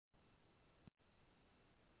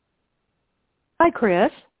Hi, Chris.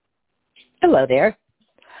 Hello there.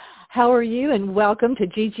 How are you? And welcome to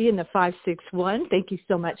Gigi and the 561. Thank you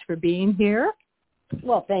so much for being here.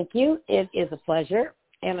 Well, thank you. It is a pleasure.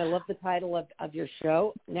 And I love the title of your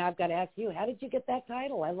show. Now I've got to ask you, how did you get that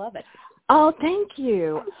title? I love it. Oh, thank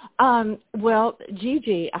you. Well,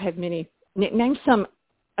 Gigi, I have many nicknames, some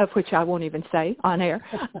of which I won't even say on air.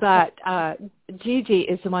 But Gigi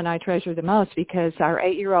is the one I treasure the most because our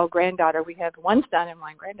 8-year-old granddaughter, we have one son and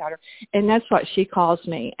one granddaughter, and that's what she calls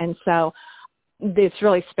me. And so it's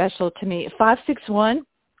really special to me. 561,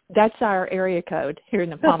 that's our area code here in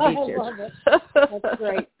the Palm Beaches. I love it. That's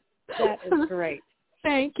great. That is great.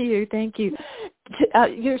 Thank you. Thank you.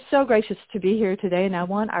 You're so gracious to be here today, and I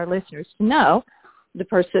want our listeners to know the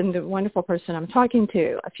wonderful person I'm talking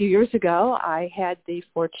to. A few years ago, I had the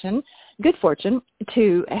good fortune,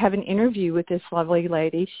 to have an interview with this lovely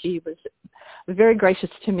lady. She was very gracious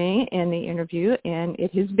to me in the interview, and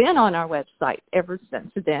it has been on our website ever since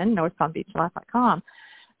then, NorthPalmBeachLife.com.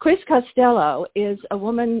 Kris Costello is a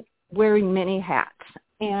woman wearing many hats,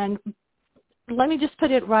 and let me just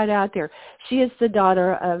put it right out there. She is the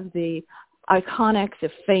daughter of the iconic, the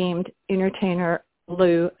famed entertainer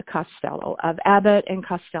Lou Costello of Abbott and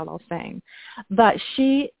Costello fame. But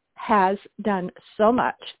she has done so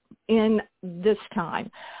much in this time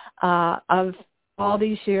of all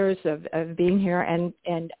these years of being here. And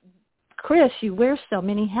Kris, you wear so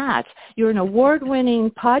many hats. You're an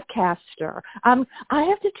award-winning podcaster. I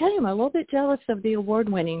have to tell you, I'm a little bit jealous of the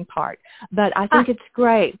award-winning part, but I think it's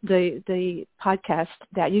great, the podcast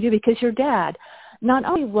that you do, because your dad not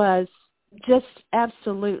only was just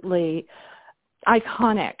absolutely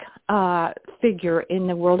iconic figure in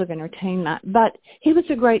the world of entertainment, but he was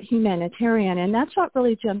a great humanitarian, and that's what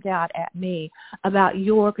really jumped out at me about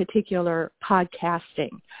your particular podcasting.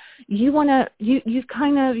 You've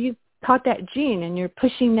caught that gene, and you're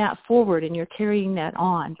pushing that forward, and you're carrying that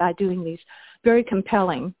on by doing these very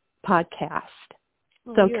compelling podcasts.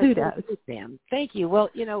 So kudos. Sam. Thank you. Well,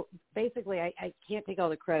 basically I can't take all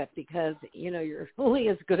the credit because, you're only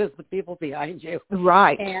as good as the people behind you.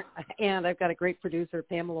 Right. And I've got a great producer,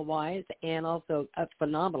 Pamela Wise, and also a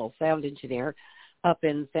phenomenal sound engineer up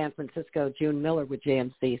in San Francisco, June Miller with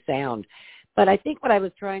JMC Sound. But I think what I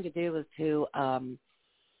was trying to do was to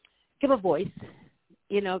give a voice,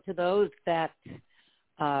 to those that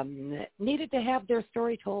needed to have their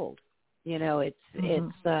story told. I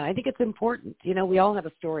think it's important. We all have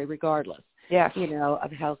a story regardless. Yes.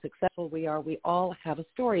 Of how successful we are. We all have a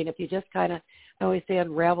story. And if you just kind of, I always say,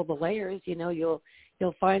 unravel the layers, you'll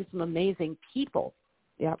find some amazing people,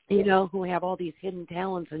 who have all these hidden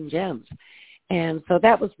talents and gems. And so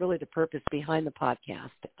that was really the purpose behind the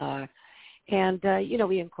podcast.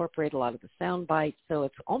 We incorporate a lot of the sound bites. So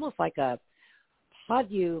it's almost like a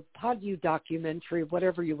Podu documentary,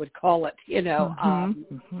 whatever you would call it,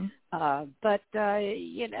 But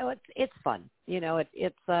it's fun.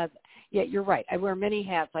 You're right. I wear many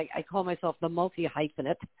hats. I call myself the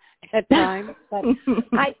multi-hyphenate at times. But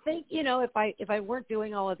I think, if I weren't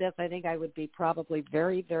doing all of this, I think I would be probably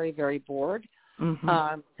very, very, very bored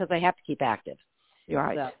because I have to keep active. You're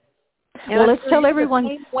right. So, well, let's tell everyone.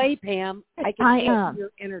 The same way, Pam, I can feel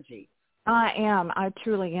your energy. I am. I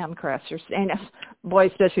truly am, Chris. And boy,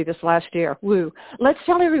 especially this last year. Woo. Let's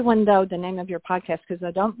tell everyone, though, the name of your podcast, because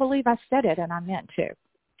I don't believe I said it, and I meant to.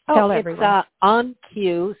 Tell everyone. It's On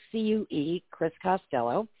Cue, CUE, Kris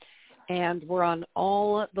Costello. And we're on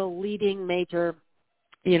all the leading major,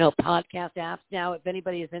 podcast apps. Now, if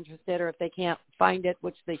anybody is interested or if they can't find it,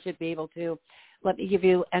 which they should be able to, let me give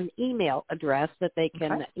you an email address that they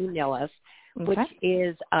can email us, which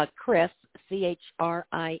is Kris,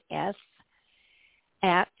 CHRIS,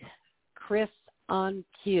 at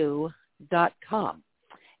KrisOnCue.com.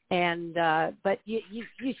 And but you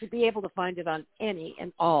should be able to find it on any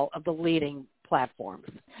and all of the leading platforms.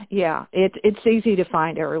 Yeah, it's easy to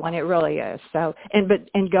find, everyone. It really is. So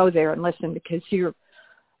and go there and listen, because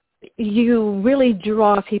you really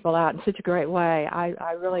draw people out in such a great way. I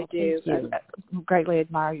really do greatly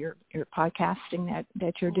admire your podcasting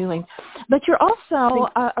that you're doing. But you're also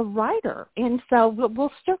a writer, and so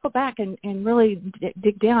we'll circle back and really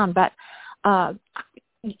dig down. But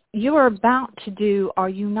you're about to do, are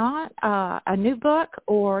you not, a new book?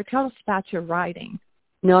 Or tell us about your writing.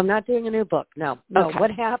 No, I'm not doing a new book. No. Okay.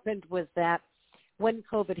 What happened was that when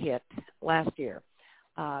COVID hit last year,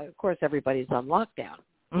 of course, everybody's on lockdown.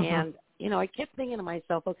 And, I kept thinking to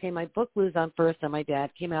myself, okay, my book, Blues on First, and my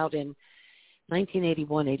dad came out in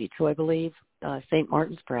 1981, 82, I believe, St.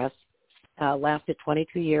 Martin's Press. Lasted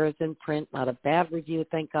 22 years in print, not a bad review,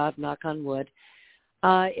 thank God, knock on wood.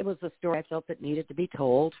 It was a story I felt that needed to be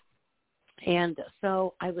told. And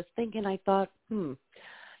so I was thinking, I thought,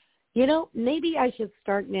 maybe I should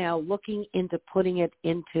start now looking into putting it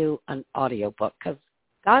into an audiobook, because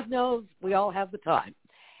God knows we all have the time.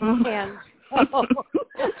 And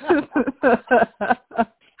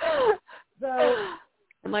so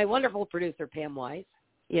my wonderful producer, Pam Weiss,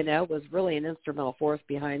 was really an instrumental force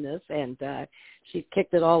behind this, and she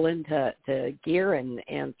kicked it all into gear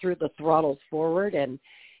and threw the throttles forward,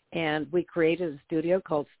 and we created a studio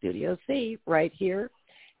called Studio C right here,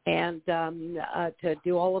 and to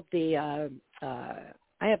do all of the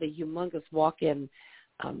I have a humongous walk-in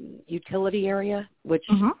utility area, which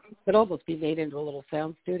could almost be made into a little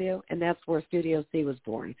sound studio, and that's where Studio C was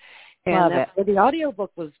born. And that's where the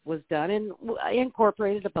audiobook was done, and I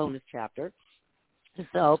incorporated a bonus chapter.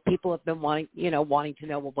 So people have been wanting to know,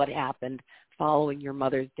 well, what happened following your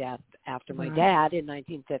mother's death after my dad in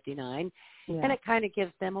 1959. Yeah. And it kind of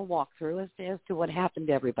gives them a walkthrough as to what happened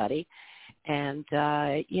to everybody. And,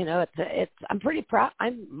 it's I'm pretty proud.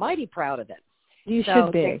 I'm mighty proud of it. You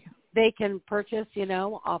should be. They can purchase,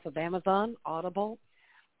 off of Amazon, Audible.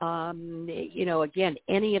 Again,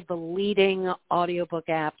 any of the leading audiobook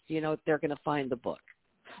apps, they're going to find the book.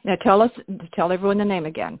 Now tell everyone the name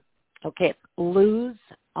again. Okay, it's Lose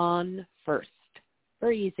on First.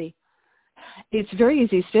 Very easy. It's very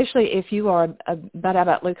easy, especially if you are a Bud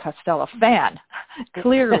Abbott Lou Costello fan.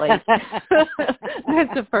 Clearly,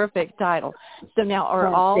 that's a perfect title. So now,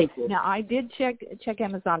 I did check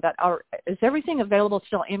Amazon. But is everything available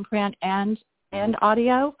still in print and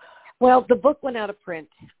audio? Well, the book went out of print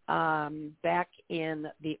back in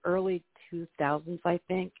the early 2000s, I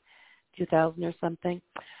think, 2000 or something.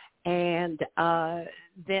 And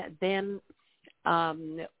then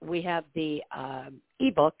we have the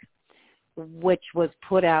ebook, which was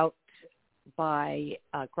put out by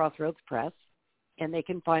Crossroads Press, and they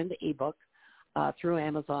can find the ebook through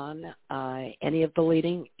Amazon, any of the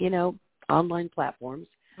leading, online platforms.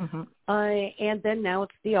 And then now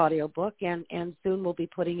it's the audiobook, and soon we'll be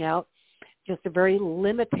putting out just a very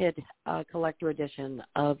limited collector edition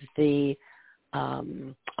of the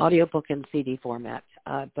audiobook in CD format,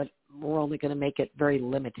 but we're only going to make it very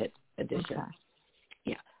limited edition. Okay.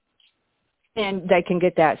 Yeah. And they can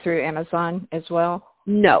get that through Amazon as well?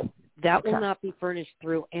 No, that will not be furnished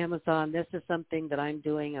through Amazon. This is something that I'm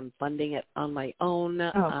doing. I'm funding it on my own,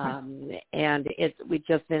 and we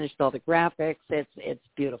just finished all the graphics. It's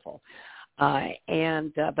beautiful.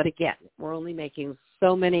 But again, we're only making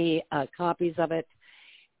so many copies of it.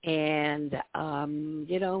 And,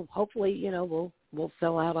 hopefully, we'll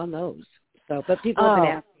sell out on those. So, but people have been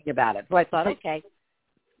asking about it. So I thought, okay.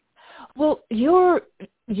 Well, the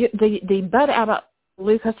Bud Abbott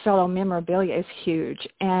Lou Costello memorabilia is huge.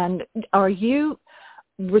 And are you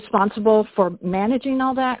responsible for managing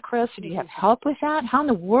all that, Chris? Do you have help with that? How in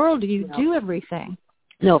the world do you do everything?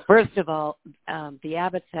 No, first of all, the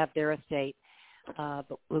Abbotts have their estate.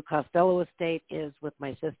 The Lou Costello estate is with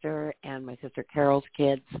my sister and my sister Carol's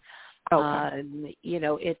kids. Okay.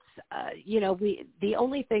 The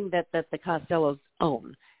only thing that the Costellos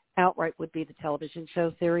own outright would be the television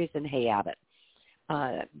show series and Hey Abbott.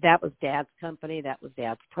 That was Dad's company. That was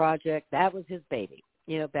Dad's project. That was his baby,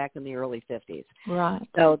 back in the early 50s. Right.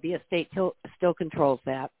 So the estate still controls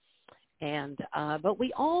that. And, but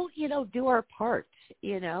we all, do our part,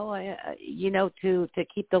 to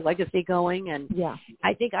keep the legacy going. And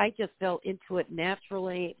I think I just fell into it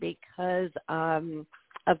naturally because,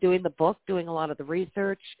 of doing the book, doing a lot of the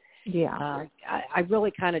research. Yeah. I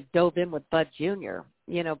really kind of dove in with Bud Jr.,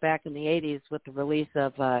 back in the 80s with the release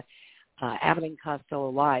of, Abbott and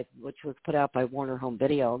Costello Live, which was put out by Warner Home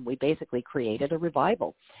Video. And we basically created a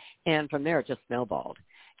revival. And from there it just snowballed.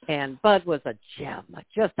 And Bud was a gem,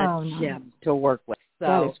 just a gem to work with. So,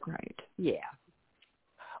 that is great. Yeah.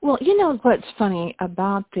 Well, what's funny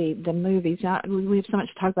about the movies, we have so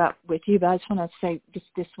much to talk about with you, but I just want to say just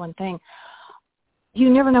this one thing. You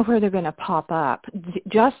never know where they're going to pop up.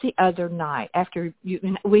 Just the other night, after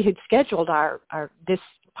we had scheduled our this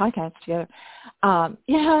podcast together,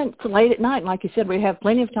 it's late at night, and like you said, we have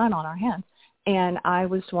plenty of time on our hands. And I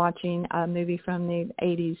was watching a movie from the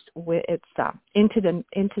 80s. It's Into the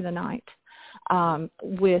Night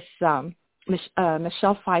with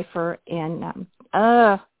Michelle Pfeiffer and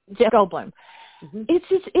Jeff Goldblum. Mm-hmm.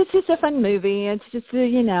 It's just a fun movie. It's just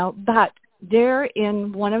but there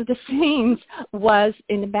in one of the scenes was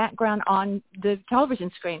in the background on the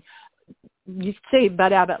television screen. You see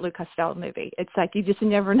Bud Abbott, Lou Costello movie. It's like you just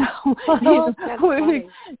never know. That's funny.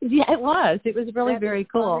 Yeah, it was. It was really very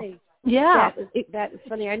cool. Funny. Yeah, that is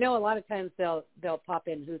funny. I know a lot of times they'll pop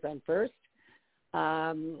in Who's on First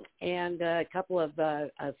and a couple of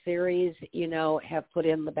series, have put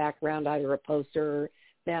in the background either a poster,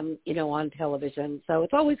 them, on television. So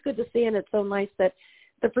it's always good to see, and it's so nice that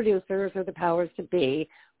the producers or the powers to be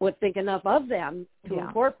would think enough of them to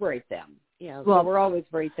incorporate them. So we're always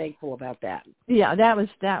very thankful about that. Yeah, that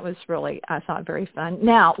was really, I thought, very fun.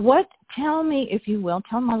 Now, tell me, if you will,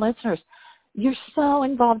 tell my listeners, you're so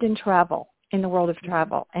involved in travel, in the world of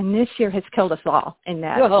travel, and this year has killed us all in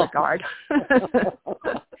that regard.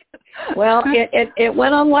 Well, it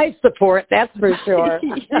went on life support, that's for sure.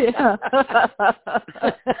 Yeah.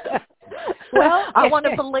 Well, I want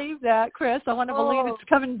to believe that, Chris. I want to believe it's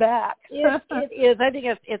coming back. It is. I think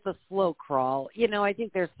it's a slow crawl. I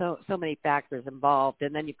think there's so many factors involved,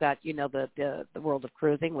 and then you've got the world of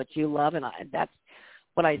cruising, which you love, and that's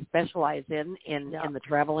what I specialize in the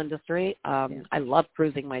travel industry. I love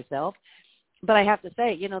cruising myself, but I have to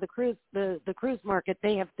say, the cruise market,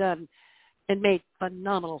 they have done and made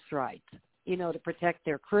phenomenal strides. To protect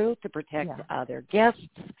their crew, to protect their guests.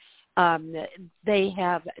 They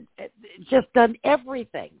have just done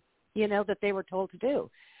everything, that they were told to do.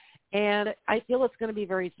 And I feel it's going to be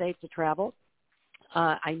very safe to travel.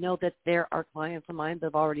 I know that there are clients of mine that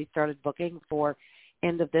have already started booking for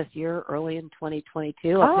end of this year, early in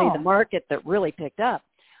 2022. I'll tell you, the market that really picked up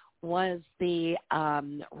was the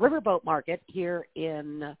riverboat market here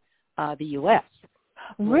in the U.S.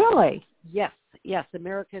 Really? Yes.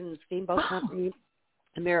 American Steamboat Company,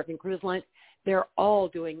 American Cruise Lines, they're all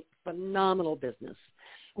doing phenomenal business.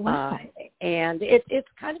 Wow. And it's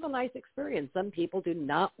kind of a nice experience. Some people do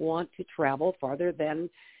not want to travel farther than,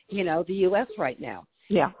 the U.S. right now.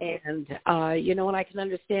 Yeah. And, and I can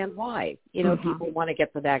understand why. People want to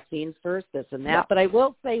get the vaccines first, this and that. But I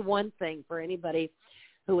will say one thing for anybody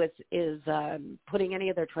who is putting any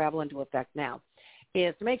of their travel into effect now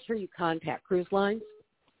is to make sure you contact cruise lines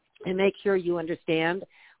and make sure you understand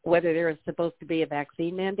whether there is supposed to be a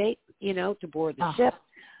vaccine mandate, to board the ship.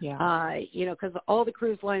 Yeah. Because all the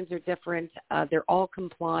cruise lines are different. They're all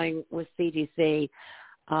complying with CDC.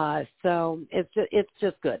 So it's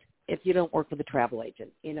just good if you don't work with a travel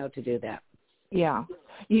agent, to do that. Yeah.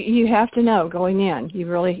 You have to know going in.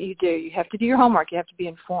 You do. You have to do your homework. You have to be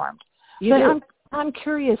informed. I'm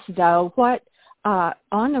curious, though, what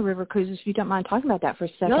on the river cruises, if you don't mind talking about that for a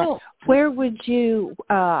second, where would you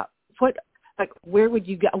where would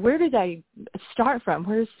you go? Where do they start from?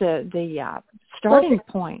 Where's the starting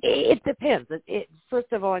point? It depends.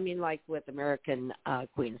 First of all, like with American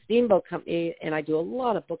Queen Steamboat Company, and I do a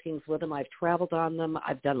lot of bookings with them. I've traveled on them.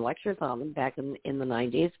 I've done lectures on them back in the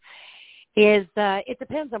 90s. It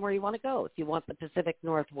depends on where you want to go. If you want the Pacific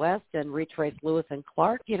Northwest and retrace Lewis and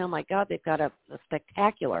Clark, my God, they've got a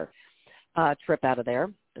spectacular trip out of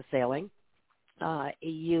there, the sailing.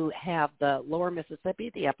 You have the lower Mississippi,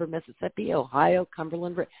 the upper Mississippi, Ohio,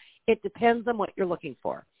 Cumberland. It depends on what you're looking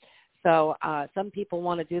for. So some people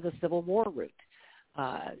want to do the Civil War route,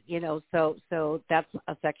 so that's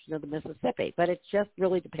a section of the Mississippi. But it just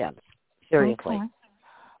really depends, seriously. Okay.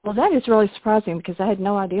 Well, that is really surprising because I had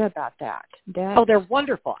no idea about that. They're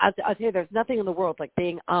wonderful. I'll tell you, there's nothing in the world like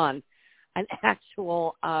being on an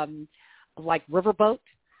actual riverboat.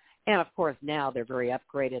 And, of course, now they're very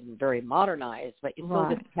upgraded and very modernized. But you know,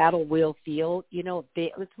 this paddle wheel feel,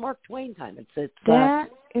 it's Mark Twain time. It's that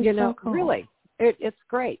is so cool. Really, it's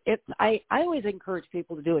great. I always encourage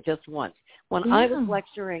people to do it just once. When I was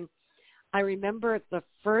lecturing, I remember the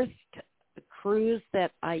first cruise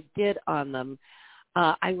that I did on them,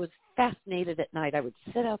 I was fascinated at night. I would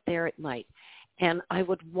sit out there at night, and I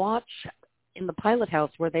would watch in the pilot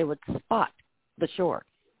house where they would spot the shore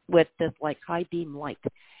with this, high beam light.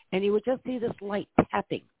 And you would just see this light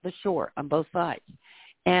tapping the shore on both sides.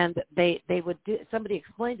 And they would do, somebody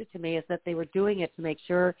explained it to me, is that they were doing it to make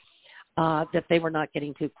sure that they were not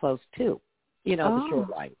getting too close to, the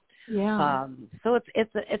shoreline. Yeah. So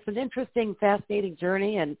it's an interesting, fascinating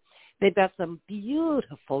journey, and they've got some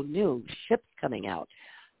beautiful new ships coming out.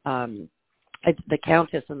 The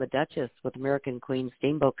Countess and the Duchess with American Queen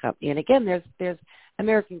Steamboat Company. And again, there's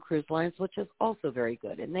American Cruise Lines, which is also very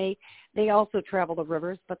good. And they also travel the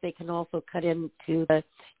rivers, but they can also cut into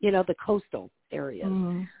the coastal areas.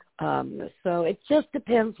 So it just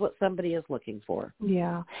depends what somebody is looking for.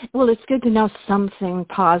 Yeah. Well, it's good to know something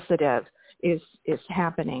positive is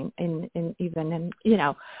happening in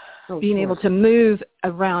being able to move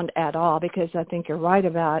around at all, because I think you're right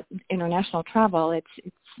about international travel. I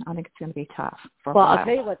think it's going to be tough for a while. I'll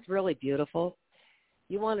tell you what's really beautiful.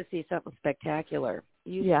 You want to see something spectacular.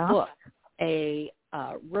 You book a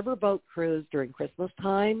riverboat cruise during Christmas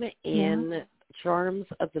time in Charms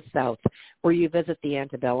of the South, where you visit the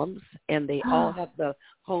antebellums, and they all have the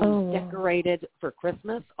homes decorated for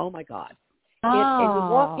Christmas. Oh, my God. And you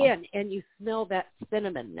walk in, and you smell that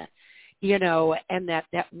cinnamon, and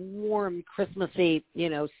that warm, Christmassy,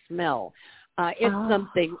 smell. It's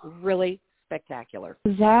something really spectacular.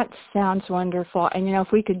 That sounds wonderful. And,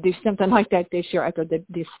 if we could do something like that this year after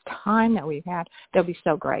this time that we've had, that would be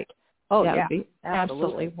so great. Oh, that yeah. would be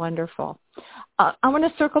absolutely wonderful. I want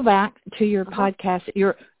to circle back to your podcast.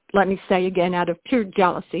 Let me say again, out of pure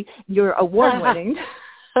jealousy, you're award-winning.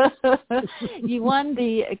 You won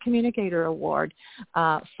the Communicator Award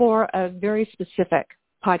for a very specific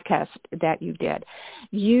podcast that you did.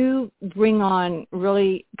 You bring on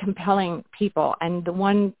really compelling people, and the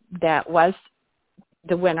one that was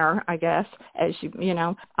the winner, I guess, as you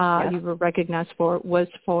were recognized for, was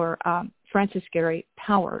for Francis Gary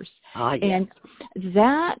Powers. Yes. And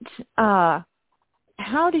that,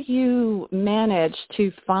 how do you manage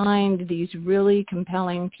to find these really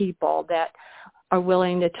compelling people that are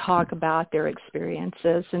willing to talk about their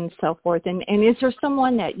experiences and so forth? And is there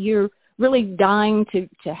someone that you're really dying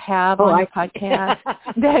to have on your podcast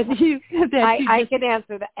I can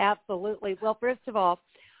answer that absolutely. Well, first of all,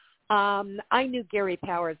 I knew Gary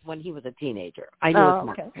Powers when he was a teenager. I knew his mom.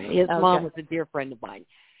 Okay. His mom was a dear friend of mine.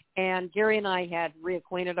 And Gary and I had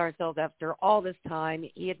reacquainted ourselves after all this time.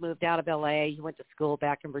 He had moved out of L.A. He went to school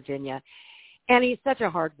back in Virginia. And he's such a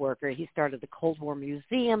hard worker. He started the Cold War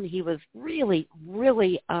Museum. He was really,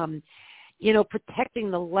 really,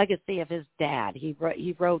 protecting the legacy of his dad. He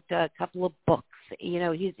wrote a couple of books.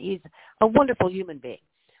 He's a wonderful human being.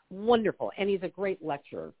 Wonderful. And he's a great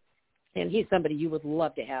lecturer. And he's somebody you would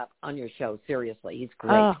love to have on your show. Seriously, he's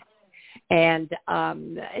great. Oh. And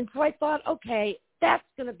so I thought, okay, that's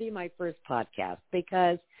going to be my first podcast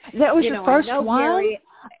because that was your first one. Gary,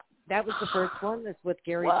 that was the first one. That's with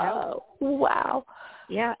Gary Powers. Wow.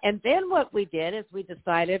 Yeah, and then what we did is we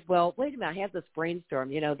decided, well, wait a minute, I had this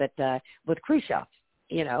brainstorm, that with Khrushchev,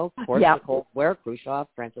 of course, the Cold War, Khrushchev,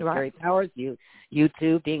 Francis Gary Powers, you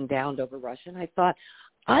two being downed over Russia. And I thought,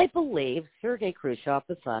 I believe Sergei Khrushchev,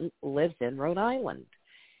 the son, lives in Rhode Island.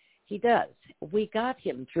 He does. We got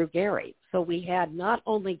him through Gary. So we had not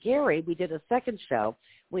only Gary, we did a second show.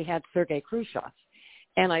 We had Sergei Khrushchev.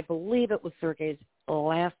 And I believe it was Sergei's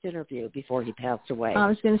last interview before he passed away. I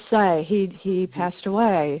was going to say, he passed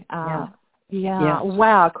away. Yeah.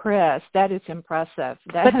 Wow, Chris, that is impressive.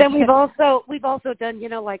 But then we've also done,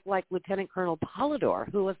 like Lieutenant Colonel Polidor,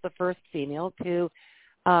 who was the first female to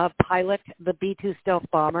pilot the B-2 stealth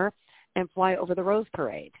bomber and fly over the Rose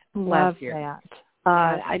Parade last year. That.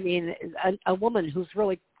 I mean, a woman who's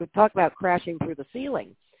really, talk about crashing through the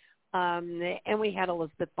ceiling. And we had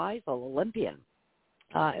Elizabeth Beisel, Olympian,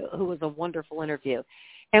 who was a wonderful interview.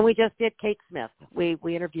 And we just did Kate Smith. We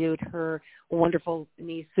interviewed her wonderful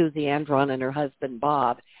niece, Susie Andron, and her husband,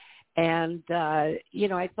 Bob. And,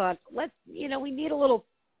 I thought, we need a little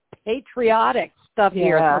patriotic stuff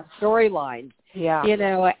here, storylines. Yeah.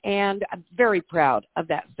 And I'm very proud of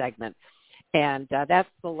that segment. And that's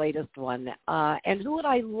the latest one. And who would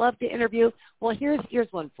I love to interview? Well,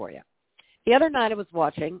 here's one for you. The other night I was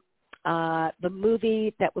watching the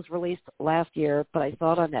movie that was released last year, but I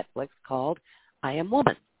saw it on Netflix, called I Am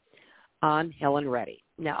Woman, on Helen Reddy.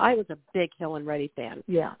 Now, I was a big Helen Reddy fan.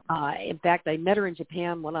 Yeah. In fact, I met her in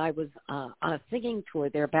Japan when I was on a singing tour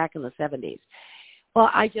there back in the 70s. Well,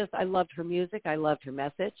 I loved her music. I loved her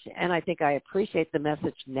message. And I think I appreciate the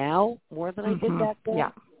message now more than I did back then.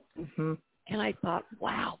 Yeah. Mm-hmm. And I thought,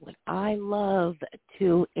 wow, would I love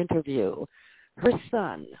to interview her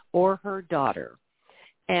son or her daughter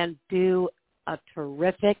and do a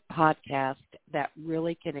terrific podcast that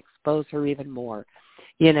really can expose her even more,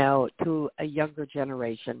 to a younger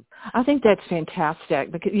generation. I think that's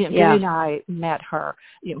fantastic because Billy and I met her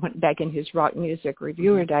back in his rock music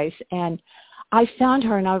reviewer days, and I found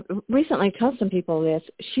her, and I recently told some people this,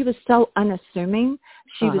 she was so unassuming.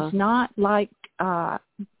 She was not like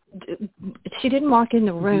she didn't walk in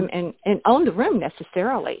the room and own the room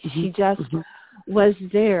necessarily. She just was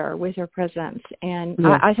there with her presence. And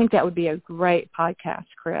I think that would be a great podcast,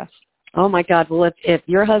 Chris. Oh, my God. Well, if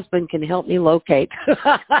your husband can help me locate.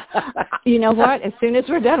 You know what? As soon as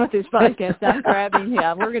we're done with this podcast, I'm grabbing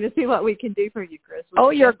him. We're going to see what we can do for you, Chris.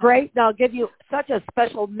 You're great. And I'll give you such a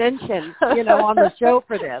special mention, on the show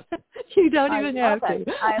for this. You don't even have to.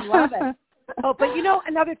 I love it. Oh, but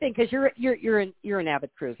another thing, because you're an avid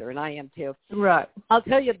cruiser, and I am too. Right. I'll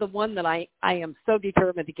tell you the one that I am so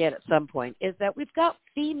determined to get at some point is that we've got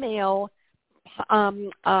female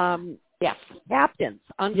captains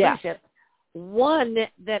on cruise ships. One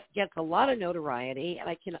that gets a lot of notoriety, and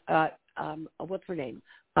I can what's her name?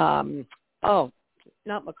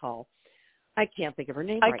 not McCall. I can't think of her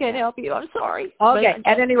name. I can't help you. I'm sorry. Okay.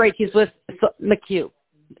 At any rate, she's with McHugh,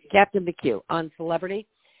 Captain McHugh on Celebrity.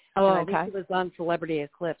 Oh, and I okay. think she was on Celebrity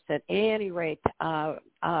Eclipse. At any rate,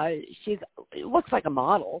 she looks like a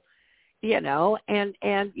model,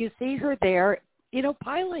 and you see her there,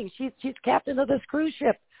 piling. She's captain of this cruise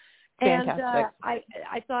ship. Fantastic. And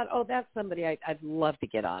I thought, that's somebody I'd love to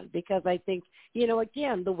get on, because I think,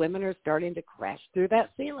 again, the women are starting to crash through that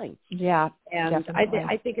ceiling. Yeah, and definitely.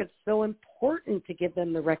 I think it's so important to give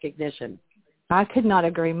them the recognition. I could not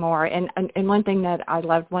agree more. And one thing that I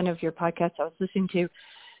loved, one of your podcasts I was listening to,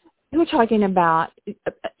 you were talking about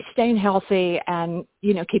staying healthy and,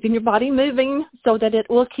 keeping your body moving so that it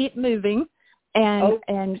will keep moving, and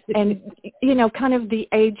kind of the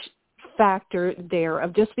age factor there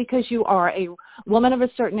of just because you are a woman of a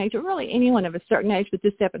certain age, or really anyone of a certain age, but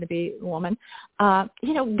this happened to be a woman,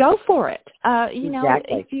 go for it.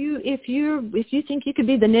 Exactly. If you think you could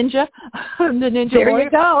be the ninja, there warrior, you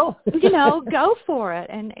go. Go for it.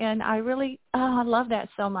 And I really, I love that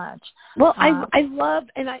so much. Well, I love,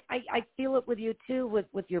 and I feel it with you too,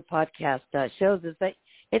 with your podcast shows, is that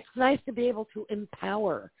it's nice to be able to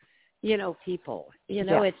empower people,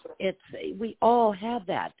 Yes. it's we all have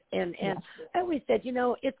that. And Yes. I always said,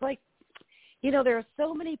 it's like, there are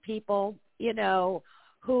so many people,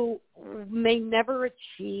 who may never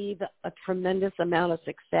achieve a tremendous amount of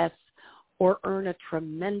success or earn a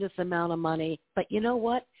tremendous amount of money. But you know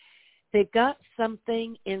what? They've got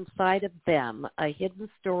something inside of them, a hidden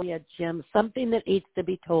story, a gem, something that needs to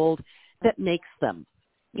be told that makes them,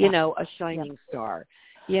 a shining star.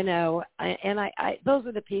 And I those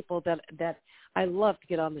are the people that I love to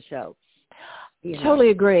get on the show. Totally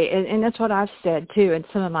agree. And that's what I've said, too, in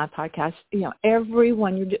some of my podcasts.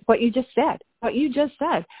 Everyone, what you just said,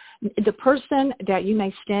 the person that you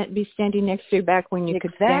may be standing next to back when you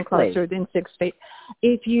could stand closer than 6 feet,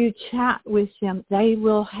 if you chat with them, they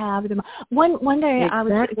will have them. One day I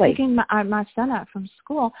was picking my son up from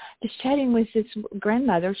school, just chatting with his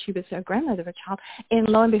grandmother. She was a grandmother of a child, and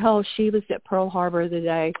lo and behold, she was at Pearl Harbor the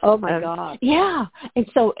day. Oh, my God. Yeah. And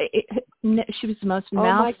so she was the most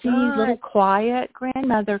mousy, little quiet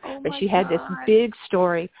grandmother, but she had this big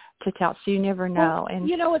story to tell, so you never know. Well, and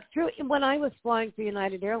it's true. When I was flying for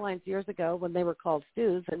United Airlines years ago, when they were called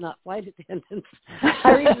stews and not flight attendants,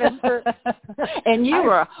 I remember. And you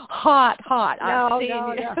were hot. No,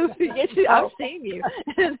 I've seen you.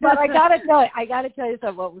 But I gotta tell you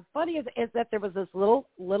something. What was funny is that there was this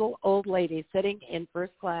little old lady sitting in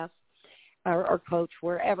first class or coach,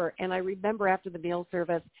 wherever. And I remember after the meal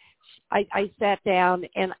service, I sat down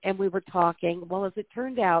and we were talking. Well, as it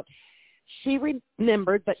turned out, she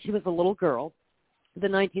remembered, but she was a little girl, the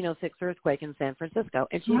 1906 earthquake in San Francisco,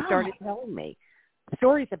 and she started telling me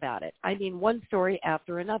stories about it. I mean, one story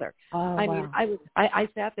after another. I mean, I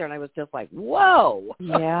sat there and I was just like, whoa.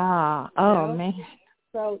 Yeah. Oh, man.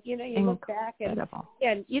 So, you look back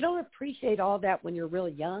and you don't appreciate all that when you're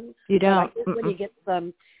really young. You don't. But when you get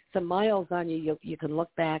some miles on you, you can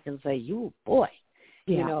look back and say, you boy,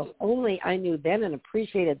 only I knew then and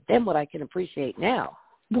appreciated then what I can appreciate now.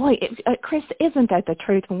 Boy, Chris, isn't that the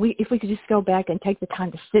truth? If we could just go back and take the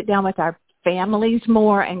time to sit down with our families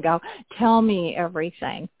more and go, tell me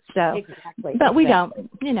everything. So, exactly. But we don't.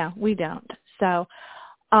 We don't. So,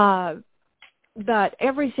 but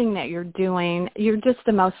everything that you're doing, you're just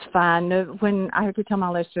the most fun. When I have to tell my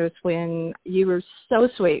listeners, when you were so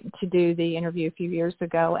sweet to do the interview a few years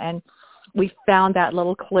ago, and we found that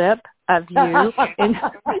little clip of you. And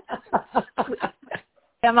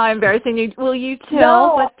am I embarrassing you? Will you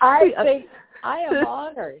tell? No, I think I am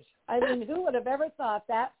honored. I mean, who would have ever thought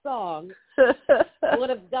that song would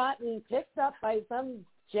have gotten picked up by some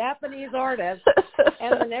Japanese artist,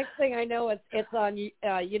 and the next thing I know, it's on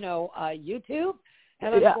YouTube,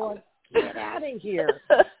 and I'm going, get out of here.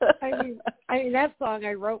 I mean, that song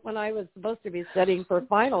I wrote when I was supposed to be studying for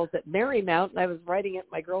finals at Marymount, and I was writing it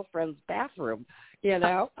in my girlfriend's bathroom.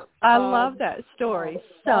 I love that story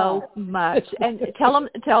so much. And tell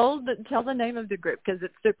the name of the group, because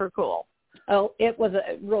it's super cool. Oh, it was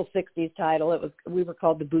a real 60s title. We were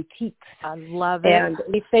called the Boutiques. I love it. And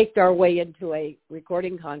we faked our way into a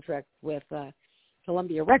recording contract with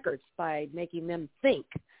Columbia Records by making them think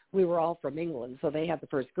we were all from England. So they had the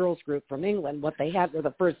first girls group from England. What they had were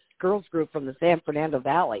the first girls group from the San Fernando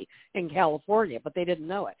Valley in California, but they didn't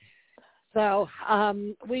know it. So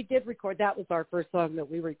we did record. That was our first song that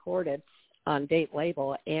we recorded on Date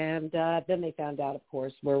Label. And then they found out, of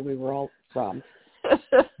course, where we were all from.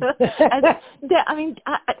 That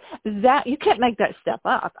you can't make that stuff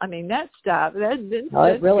up. I mean, that stuff.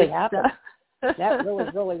 It really happened. That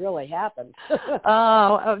really happened. It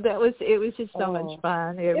was just so much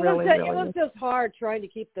fun. It was just hard trying to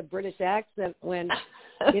keep the British accent when,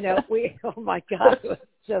 oh my God, it was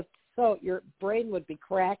just so, your brain would be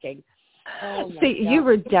cracking. Oh See, you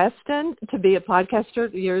were destined to be a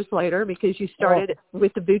podcaster years later because you started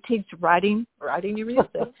with the boutiques writing your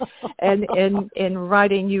music. And in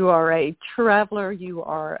writing, you are a traveler. You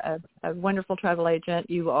are a wonderful travel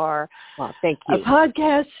agent. You are thank you. A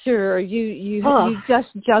podcaster. You just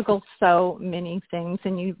juggle so many things,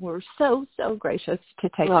 and you were so gracious to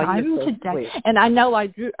take time so today. Sweet. And I know I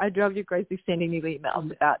drove you crazy sending you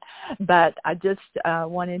emails but I just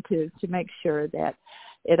wanted to make sure that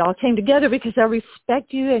it all came together because I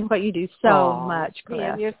respect you and what you do so much, Chris.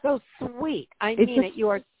 Yeah, you're so sweet. I mean it. You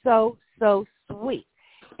are so sweet.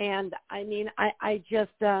 And I mean, I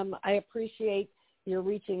just, I appreciate your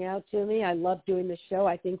reaching out to me. I love doing the show.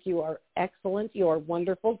 I think you are excellent. You are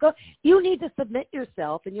wonderful. You need to submit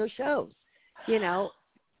yourself in your shows,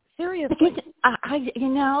 seriously. Because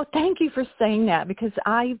thank you for saying that because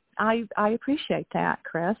I appreciate that,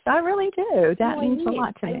 Chris. I really do. That means a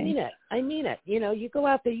lot to me. I mean it. You go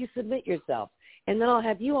out there, you submit yourself, and then I'll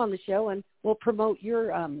have you on the show, and we'll promote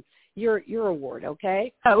your award.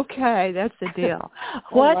 Okay? Okay, that's the deal.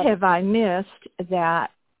 What have I missed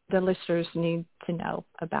that the listeners need to know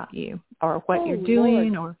about you or what you're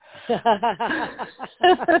doing? Lord.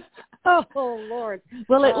 Or Oh, Lord.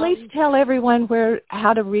 Well, at least tell everyone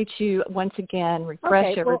how to reach you once again.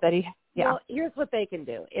 Refresh everybody. Well, here's what they can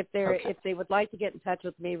do. If they would like to get in touch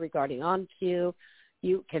with me regarding OnQ,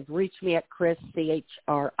 you can reach me at Chris, CHRIS,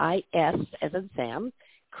 as in Sam,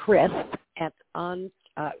 Chris at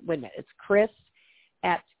it's Chris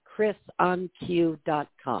at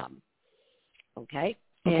chrisonq.com. Okay?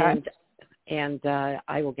 And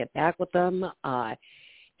I will get back with them.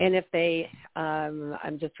 And if they,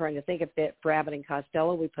 I'm just trying to think for Abbott and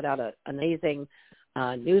Costello, we put out an amazing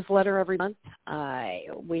newsletter every month.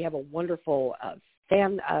 We have a wonderful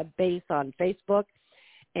fan base on Facebook,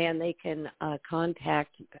 and they can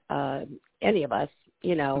contact any of us,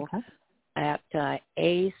 at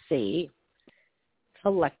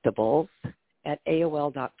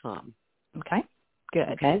accollectibles@aol.com. Okay, good.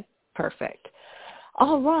 Okay, perfect.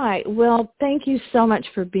 All right. Well, thank you so much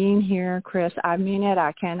for being here, Chris. I mean it.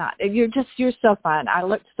 I cannot. You're so fun. I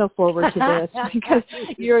look so forward to this because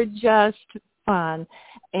you're just fun.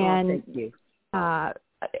 And thank you. I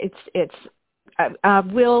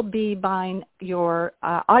will be buying your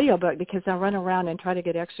audiobook because I run around and try to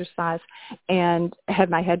get exercise and have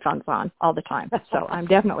my headphones on all the time. So I'm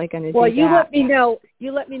definitely going to do that. Well, you let me know.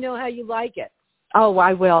 You let me know how you like it. Oh,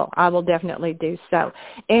 I will. I will definitely do so.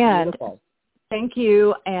 And beautiful. Thank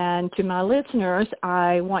you. And to my listeners,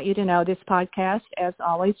 I want you to know this podcast, as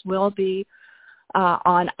always, will be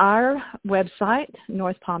on our website,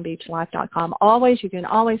 northpalmbeachlife.com. You can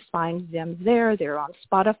always find them there. They're on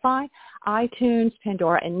Spotify, iTunes,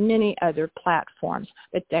 Pandora, and many other platforms.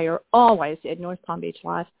 But they are always at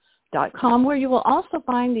northpalmbeachlife.com, where you will also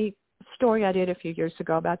find the story I did a few years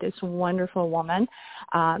ago about this wonderful woman.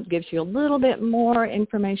 Gives you a little bit more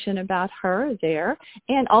information about her there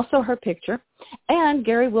and also her picture. And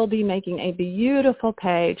Gary will be making a beautiful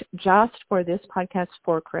page just for this podcast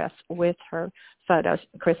for Chris with her photos.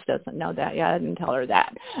 Chris doesn't know that yet. I didn't tell her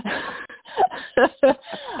that.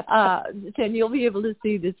 And you'll be able to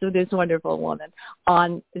see this wonderful woman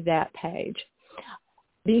on that page.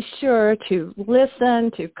 Be sure to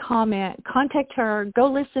listen, to comment, contact her, go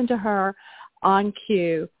listen to her on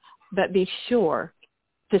Q, but be sure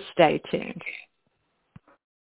to stay tuned.